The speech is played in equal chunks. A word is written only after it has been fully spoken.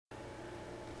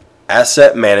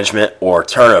Asset management or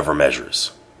turnover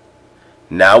measures.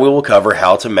 Now we will cover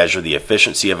how to measure the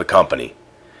efficiency of a company.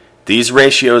 These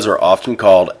ratios are often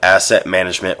called asset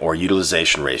management or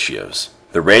utilization ratios.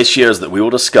 The ratios that we will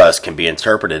discuss can be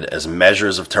interpreted as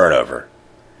measures of turnover.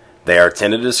 They are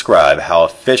intended to describe how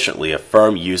efficiently a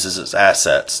firm uses its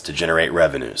assets to generate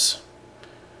revenues.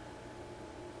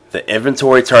 The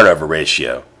inventory turnover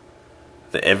ratio.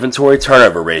 The inventory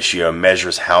turnover ratio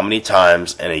measures how many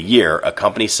times in a year a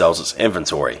company sells its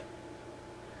inventory.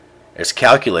 It's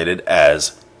calculated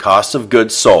as cost of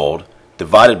goods sold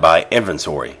divided by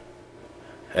inventory.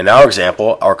 In our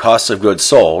example, our cost of goods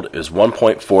sold is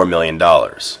 $1.4 million,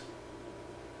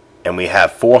 and we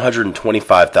have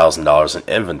 $425,000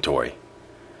 in inventory.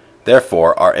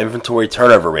 Therefore, our inventory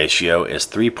turnover ratio is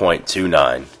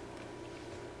 3.29.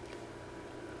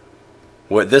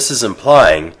 What this is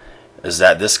implying is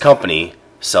that this company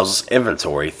sells its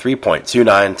inventory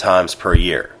 3.29 times per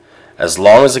year. As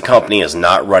long as the company is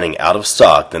not running out of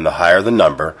stock, then the higher the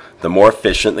number, the more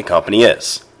efficient the company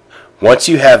is. Once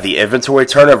you have the inventory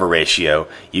turnover ratio,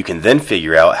 you can then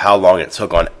figure out how long it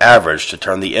took on average to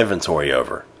turn the inventory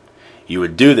over. You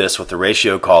would do this with a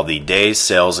ratio called the days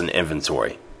sales in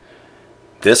inventory.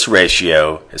 This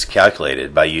ratio is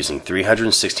calculated by using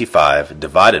 365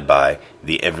 divided by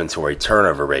the inventory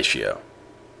turnover ratio.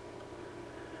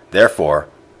 Therefore,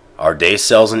 our days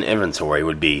sales in inventory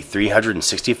would be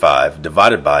 365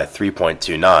 divided by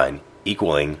 3.29,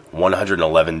 equaling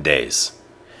 111 days.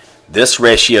 This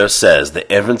ratio says the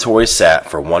inventory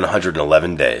sat for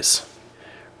 111 days.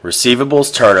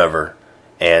 Receivables turnover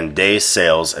and days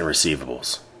sales in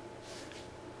receivables.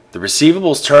 The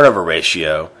receivables turnover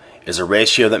ratio is a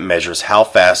ratio that measures how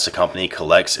fast a company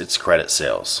collects its credit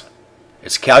sales.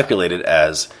 It's calculated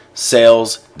as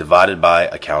sales divided by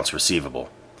accounts receivable.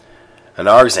 In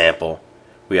our example,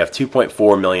 we have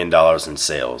 $2.4 million in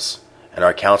sales, and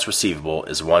our accounts receivable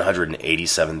is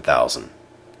 $187,000.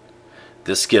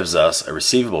 This gives us a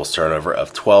receivables turnover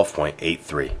of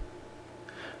 12.83.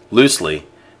 Loosely,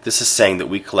 this is saying that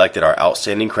we collected our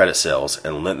outstanding credit sales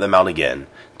and lent them out again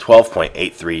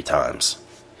 12.83 times.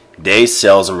 Days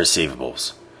sales and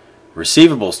receivables.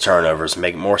 Receivables turnovers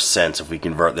make more sense if we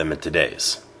convert them into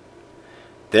days.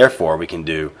 Therefore, we can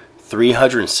do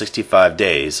 365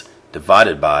 days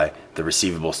divided by the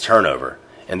receivables turnover,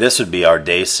 and this would be our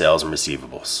days sales and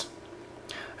receivables.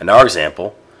 In our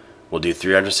example, we'll do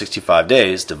 365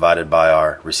 days divided by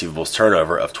our receivables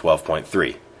turnover of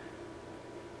 12.3.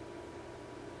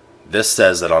 This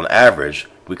says that on average,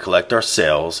 we collect our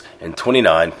sales in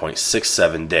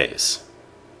 29.67 days.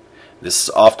 This is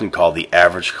often called the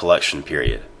average collection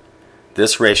period.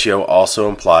 This ratio also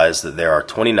implies that there are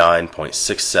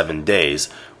 29.67 days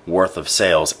worth of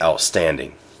sales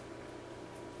outstanding.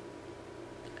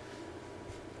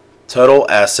 Total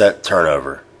asset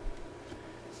turnover.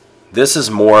 This is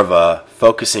more of a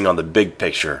focusing on the big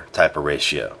picture type of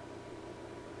ratio.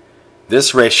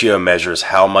 This ratio measures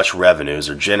how much revenues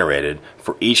are generated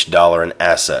for each dollar in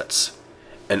assets.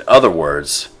 In other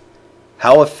words,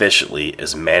 how efficiently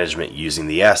is management using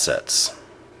the assets?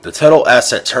 The total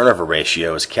asset turnover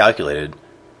ratio is calculated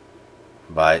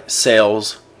by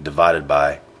sales divided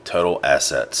by total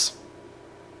assets.